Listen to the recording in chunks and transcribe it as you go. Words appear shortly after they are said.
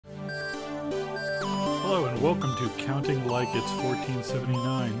Hello and welcome to Counting Like It's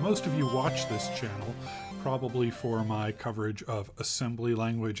 1479. Most of you watch this channel probably for my coverage of assembly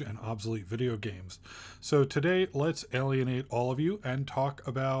language and obsolete video games. So today let's alienate all of you and talk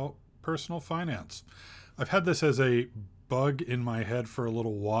about personal finance. I've had this as a bug in my head for a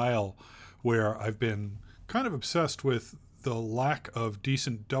little while where I've been kind of obsessed with the lack of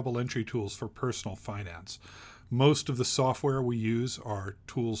decent double entry tools for personal finance. Most of the software we use are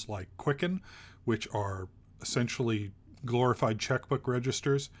tools like Quicken, which are essentially glorified checkbook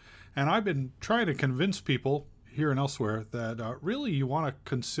registers. And I've been trying to convince people here and elsewhere that really you want to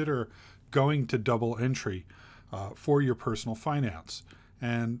consider going to double entry for your personal finance.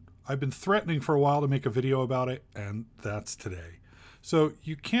 And I've been threatening for a while to make a video about it, and that's today. So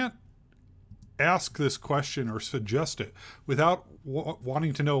you can't ask this question or suggest it without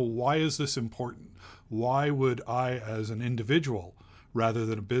wanting to know, why is this important? Why would I, as an individual, rather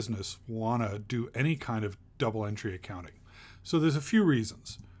than a business, want to do any kind of double entry accounting? So there's a few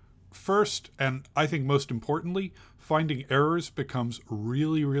reasons. First, and I think most importantly, finding errors becomes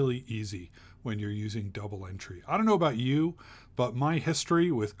really, really easy when you're using double entry. I don't know about you, but my history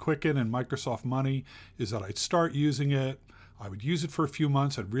with Quicken and Microsoft Money is that I'd start using it, I would use it for a few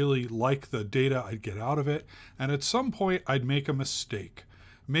months, I'd really like the data I'd get out of it, and at some point I'd make a mistake.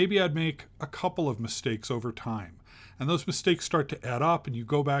 Maybe I'd make a couple of mistakes over time. And those mistakes start to add up, and you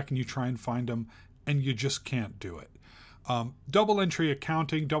go back and you try and find them, and you just can't do it. Double entry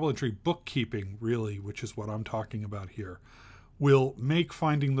accounting, double entry bookkeeping, really, which is what I'm talking about here, will make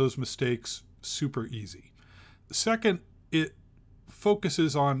finding those mistakes super easy. Second, it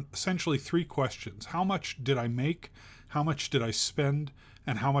focuses on essentially three questions. How much did I make? How much did I spend?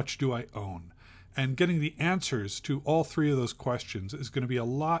 And how much do I own? And getting the answers to all three of those questions is going to be a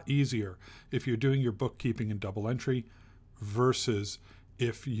lot easier if you're doing your bookkeeping in double entry versus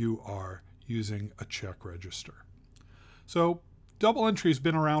if you are using a check register. So double entry has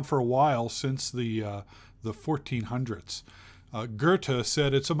been around for a while, since the 1400s. Goethe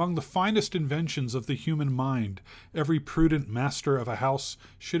said, "It's among the finest inventions of the human mind. Every prudent master of a house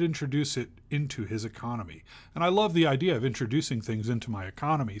should introduce it into his economy." And I love the idea of introducing things into my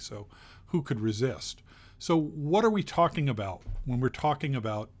economy, so who could resist? So what are we talking about when we're talking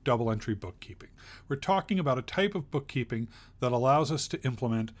about double entry bookkeeping? We're talking about a type of bookkeeping that allows us to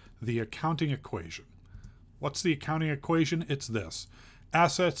implement the accounting equation. What's the accounting equation? It's this: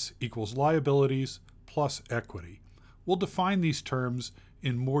 assets equals liabilities plus equity. We'll define these terms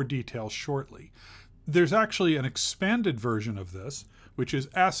in more detail shortly. There's actually an expanded version of this, which is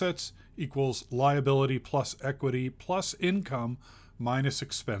assets equals liability plus equity plus income minus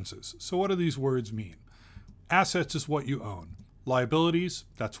expenses. So what do these words mean? Assets is what you own. Liabilities,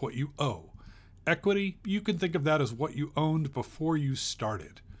 that's what you owe. Equity, you can think of that as what you owned before you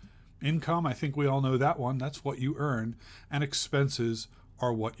started. Income, I think we all know that one, that's what you earn. And expenses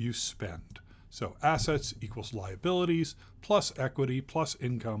are what you spend. So assets equals liabilities plus equity plus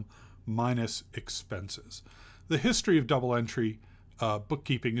income minus expenses. The history of double entry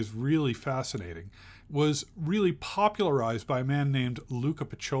bookkeeping is really fascinating. Was really popularized by a man named Luca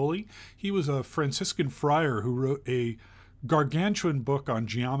Pacioli. He was a Franciscan friar who wrote a gargantuan book on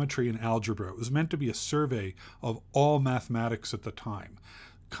geometry and algebra. It was meant to be a survey of all mathematics at the time.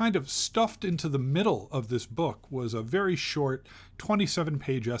 Kind of stuffed into the middle of this book was a very short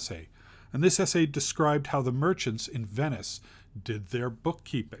 27-page essay. And this essay described how the merchants in Venice did their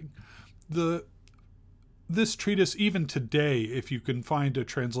bookkeeping. This treatise, even today, if you can find a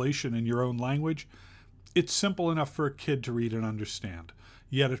translation in your own language, it's simple enough for a kid to read and understand,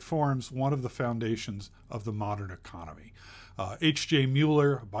 yet it forms one of the foundations of the modern economy. H.J.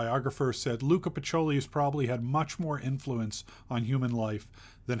 Mueller, a biographer, said Luca Pacioli has probably had much more influence on human life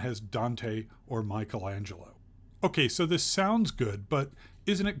than has Dante or Michelangelo. Okay, so this sounds good, but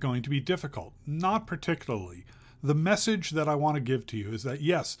isn't it going to be difficult? Not particularly. The message that I want to give to you is that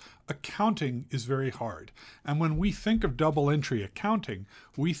yes, accounting is very hard. And when we think of double entry accounting,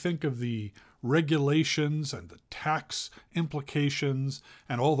 we think of the regulations and the tax implications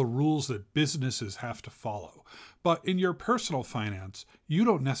and all the rules that businesses have to follow. But in your personal finance, you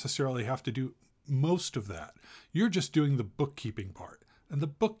don't necessarily have to do most of that. You're just doing the bookkeeping part. And the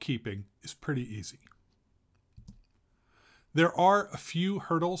bookkeeping is pretty easy. There are a few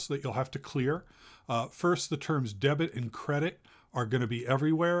hurdles that you'll have to clear. First, the terms debit and credit are going to be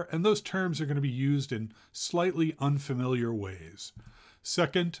everywhere, and those terms are going to be used in slightly unfamiliar ways.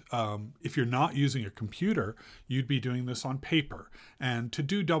 Second, if you're not using a computer, you'd be doing this on paper. And to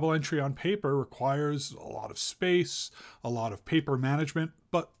do double entry on paper requires a lot of space, a lot of paper management,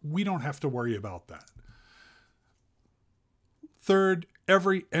 but we don't have to worry about that. Third,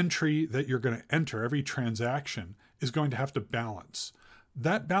 every entry that you're going to enter, every transaction, is going to have to balance.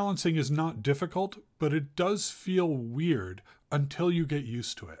 That balancing is not difficult, but it does feel weird until you get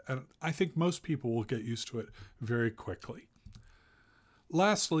used to it. And I think most people will get used to it very quickly.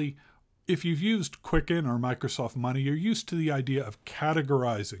 Lastly, if you've used Quicken or Microsoft Money, you're used to the idea of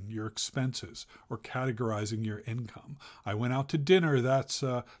categorizing your expenses or categorizing your income. I went out to dinner, that's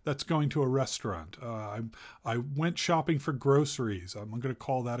going to a restaurant. I went shopping for groceries. I'm going to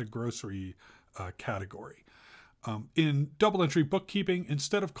call that a grocery category. In double entry bookkeeping,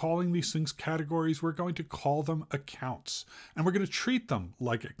 instead of calling these things categories, we're going to call them accounts. And we're going to treat them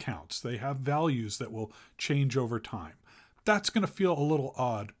like accounts. They have values that will change over time. That's going to feel a little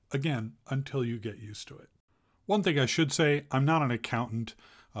odd, again, until you get used to it. One thing I should say, I'm not an accountant.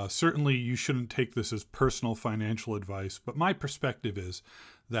 Certainly you shouldn't take this as personal financial advice, but my perspective is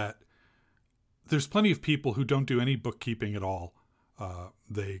that there's plenty of people who don't do any bookkeeping at all.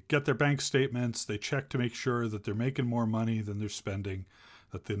 They get their bank statements, they check to make sure that they're making more money than they're spending,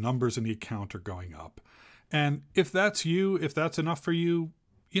 that the numbers in the account are going up. And if that's you, if that's enough for you,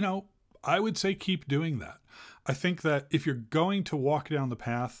 I would say keep doing that. I think that if you're going to walk down the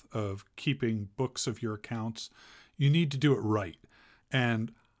path of keeping books of your accounts, you need to do it right.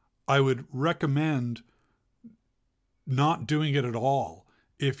 And I would recommend not doing it at all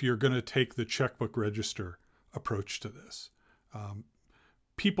if you're going to take the checkbook register approach to this.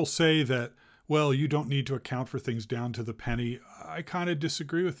 People say that, well, you don't need to account for things down to the penny. I kind of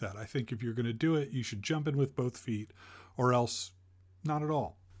disagree with that. I think if you're going to do it, you should jump in with both feet, or else not at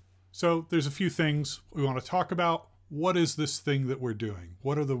all. So there's a few things we want to talk about. What is this thing that we're doing?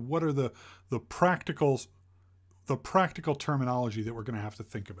 What are the practical terminology that we're going to have to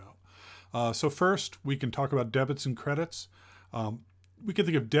think about? So first, we can talk about debits and credits. We can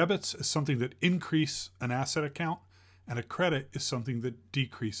think of debits as something that increase an asset account, and a credit is something that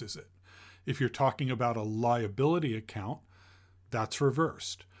decreases it. If you're talking about a liability account, that's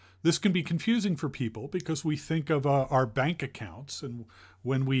reversed. This can be confusing for people because we think of our bank accounts, and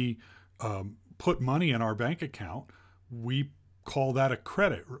when we put money in our bank account, we call that a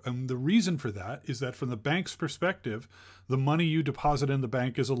credit. And the reason for that is that from the bank's perspective, the money you deposit in the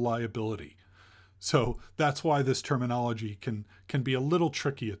bank is a liability. So that's why this terminology can be a little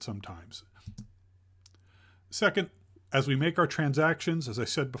tricky at some times. Second, as we make our transactions, as I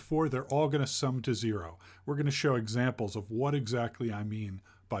said before, they're all going to sum to zero. We're going to show examples of what exactly I mean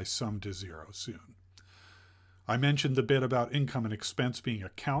by sum to zero soon. I mentioned the bit about income and expense being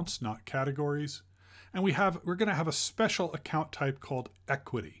accounts, not categories. And we're going to have a special account type called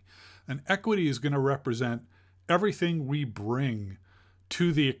equity. And equity is going to represent everything we bring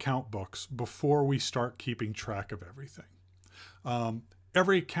to the account books before we start keeping track of everything.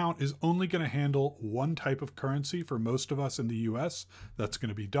 Every account is only going to handle one type of currency for most of us in the US. That's going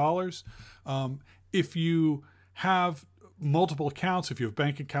to be dollars. If you have multiple accounts, if you have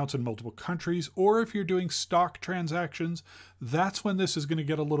bank accounts in multiple countries, or if you're doing stock transactions, that's when this is going to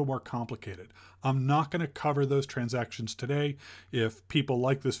get a little more complicated. I'm not going to cover those transactions today. If people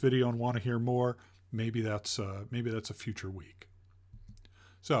like this video and want to hear more, maybe that's a future week.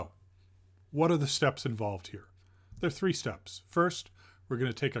 So, what are the steps involved here? There are 3 steps. First, we're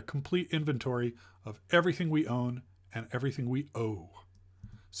going to take a complete inventory of everything we own and everything we owe.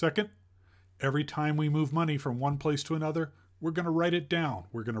 Second, every time we move money from one place to another, we're going to write it down.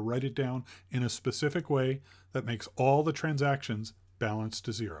 We're going to write it down in a specific way that makes all the transactions balance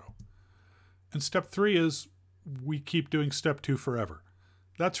to zero. And step 3 is we keep doing step 2 forever.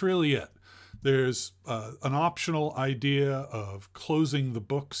 That's really it. There's an optional idea of closing the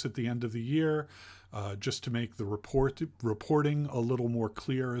books at the end of the year, just to make the reporting a little more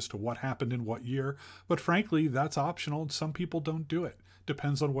clear as to what happened in what year. But frankly, that's optional, and some people don't do it.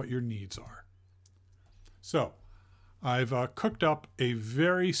 Depends on what your needs are. So I've cooked up a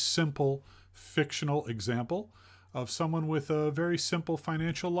very simple fictional example of someone with a very simple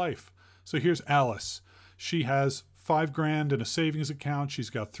financial life. So here's Alice. She has $5,000 in a savings account.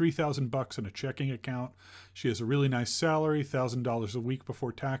 She's got $3,000 in a checking account. She has a really nice salary, $1,000 a week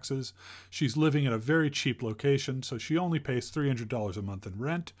before taxes. She's living in a very cheap location, so she only pays $300 a month in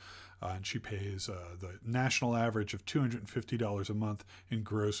rent, and she pays the national average of $250 a month in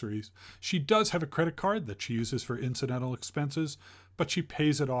groceries. She does have a credit card that she uses for incidental expenses, but she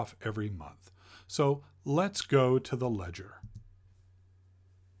pays it off every month. So let's go to the ledger.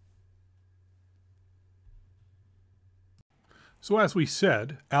 So as we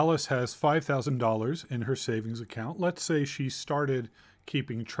said, Alice has $5,000 in her savings account. Let's say she started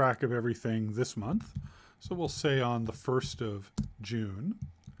keeping track of everything this month. So we'll say on the 1st of June,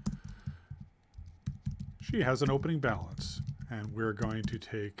 she has an opening balance. And we're going to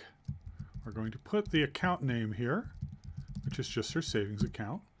put the account name here, which is just her savings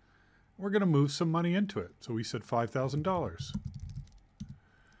account. We're going to move some money into it. So we said $5,000.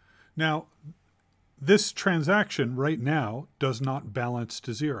 Now, this transaction right now does not balance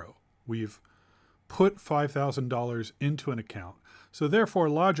to zero. We've put $5,000 into an account. So therefore,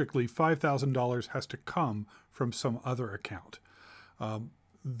 logically, $5,000 has to come from some other account.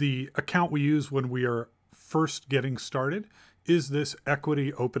 The account we use when we are first getting started is this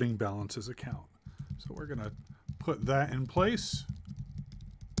equity opening balances account. So we're going to put that in place.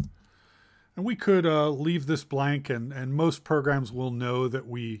 And we could leave this blank, and most programs will know that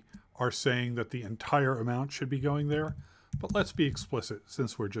we are saying that the entire amount should be going there. But let's be explicit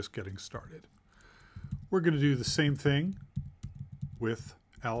since we're just getting started. We're going to do the same thing with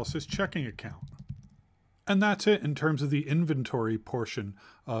Alice's checking account. And that's it in terms of the inventory portion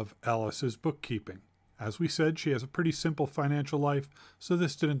of Alice's bookkeeping. As we said, she has a pretty simple financial life, so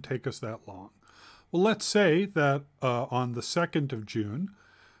this didn't take us that long. Well, let's say that on the 2nd of June,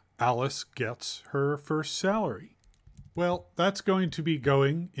 Alice gets her first salary. Well, that's going to be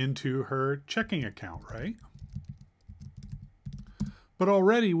going into her checking account, right? But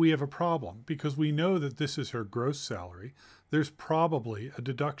already we have a problem because we know that this is her gross salary. There's probably a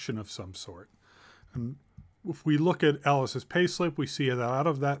deduction of some sort. And if we look at Alice's payslip, we see that out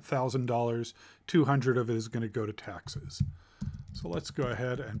of that $1,000, $200 of it is going to go to taxes. So let's go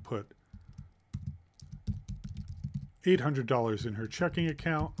ahead and put $800 in her checking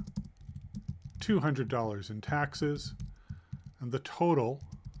account, $200 in taxes, and the total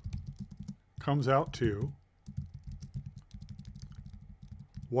comes out to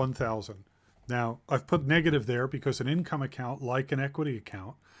 $1,000. Now, I've put negative there because an income account, like an equity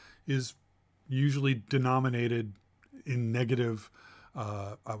account, is usually denominated in negative,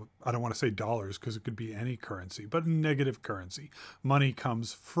 I don't want to say dollars because it could be any currency, but in negative currency. Money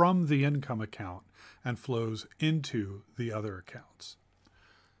comes from the income account and flows into the other accounts.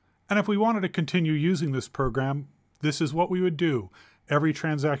 And if we wanted to continue using this program, this is what we would do. Every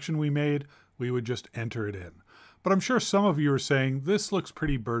transaction we made, we would just enter it in. But I'm sure some of you are saying, this looks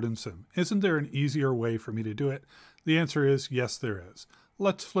pretty burdensome. Isn't there an easier way for me to do it? The answer is yes, there is.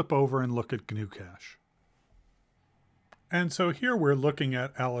 Let's flip over and look at GnuCash. And so here we're looking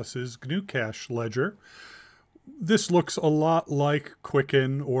at Alice's GnuCash ledger. This looks a lot like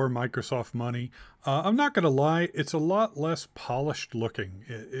Quicken or Microsoft Money. I'm not going to lie, it's a lot less polished looking.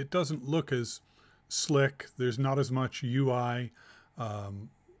 It doesn't look as slick. There's not as much UI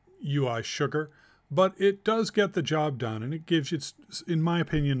sugar, but it does get the job done, and it gives you, in my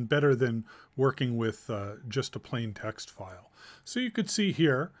opinion, better than working with just a plain text file. So you could see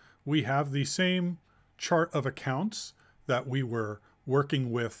here, we have the same chart of accounts that we were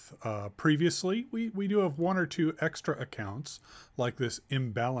working with previously. We do have one or two extra accounts, like this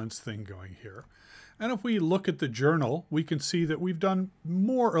imbalance thing going here. And if we look at the journal, we can see that we've done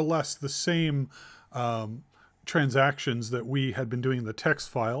more or less the same transactions that we had been doing in the text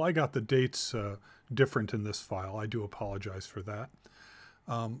file. I got the dates different in this file. I do apologize for that.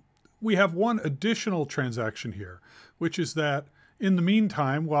 We have one additional transaction here, which is that in the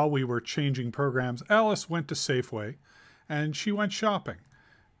meantime, while we were changing programs, Alice went to Safeway and she went shopping.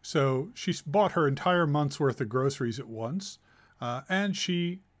 So she bought her entire month's worth of groceries at once, and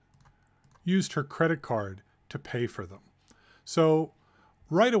she used her credit card to pay for them. So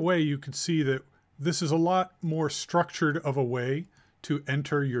right away, you could see that this is a lot more structured of a way to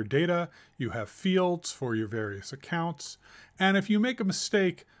enter your data. You have fields for your various accounts. And if you make a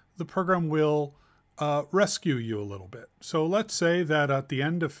mistake, the program will rescue you a little bit. So let's say that at the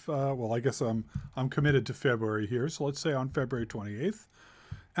end of, well, I guess I'm committed to February here. So let's say on February 28th,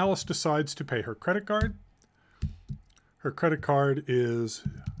 Alice decides to pay her credit card. Her credit card is,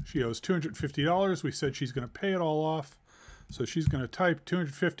 she owes $250. We said she's going to pay it all off. So she's going to type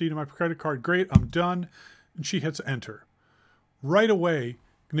 $250 to my credit card. Great, I'm done. And she hits enter. Right away,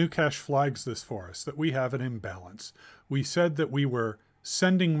 GnuCash flags this for us, that we have an imbalance. We said that we were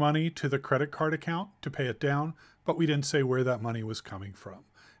sending money to the credit card account to pay it down, but we didn't say where that money was coming from.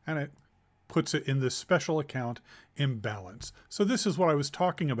 And it puts it in this special account imbalance. So this is what I was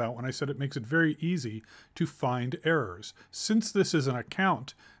talking about when I said it makes it very easy to find errors. Since this is an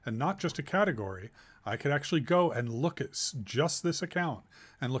account and not just a category, I could actually go and look at just this account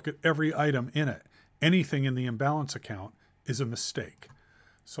and look at every item in it. Anything in the imbalance account is a mistake.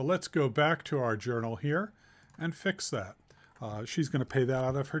 So let's go back to our journal here and fix that. She's going to pay that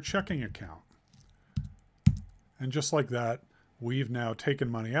out of her checking account. And just like that, we've now taken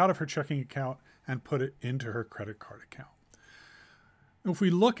money out of her checking account and put it into her credit card account. If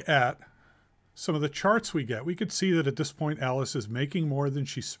we look at some of the charts we get, we could see that at this point Alice is making more than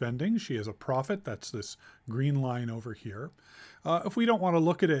she's spending. She has a profit. That's this green line over here. If we don't want to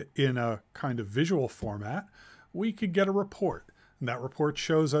look at it in a kind of visual format, we could get a report. And that report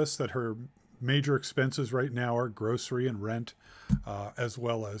shows us that her major expenses right now are grocery and rent, as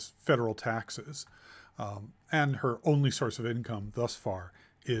well as federal taxes. And her only source of income thus far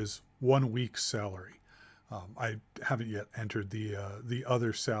is 1 week's salary. I haven't yet entered the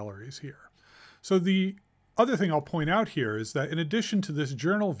other salaries here. So the other thing I'll point out here is that in addition to this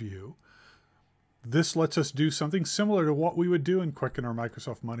journal view, this lets us do something similar to what we would do in Quicken or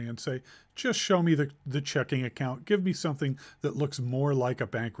Microsoft Money and say, just show me the checking account. Give me something that looks more like a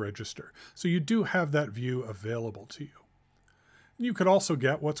bank register. So you do have that view available to you. And you could also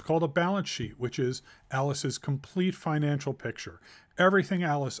get what's called a balance sheet, which is Alice's complete financial picture. Everything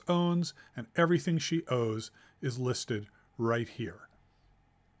Alice owns and everything she owes is listed right here.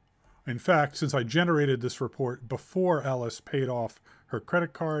 In fact, since I generated this report before Alice paid off her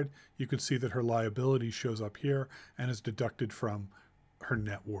credit card, you can see that her liability shows up here and is deducted from her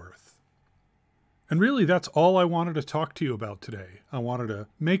net worth. And really, that's all I wanted to talk to you about today. I wanted to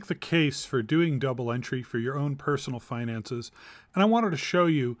make the case for doing double entry for your own personal finances, and I wanted to show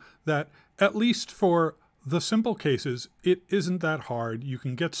you that, at least for the simple cases, it isn't that hard. You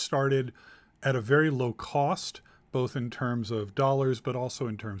can get started at a very low cost, both in terms of dollars, but also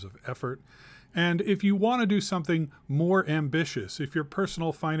in terms of effort. And if you want to do something more ambitious, if your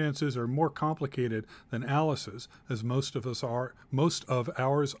personal finances are more complicated than Alice's, as most of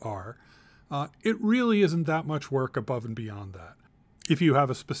ours are, it really isn't that much work above and beyond that. If you have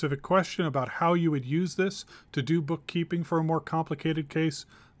a specific question about how you would use this to do bookkeeping for a more complicated case,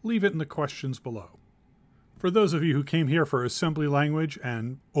 leave it in the questions below. For those of you who came here for assembly language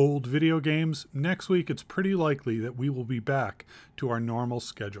and old video games, next week it's pretty likely that we will be back to our normal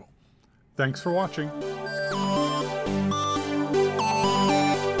schedule. Thanks for watching.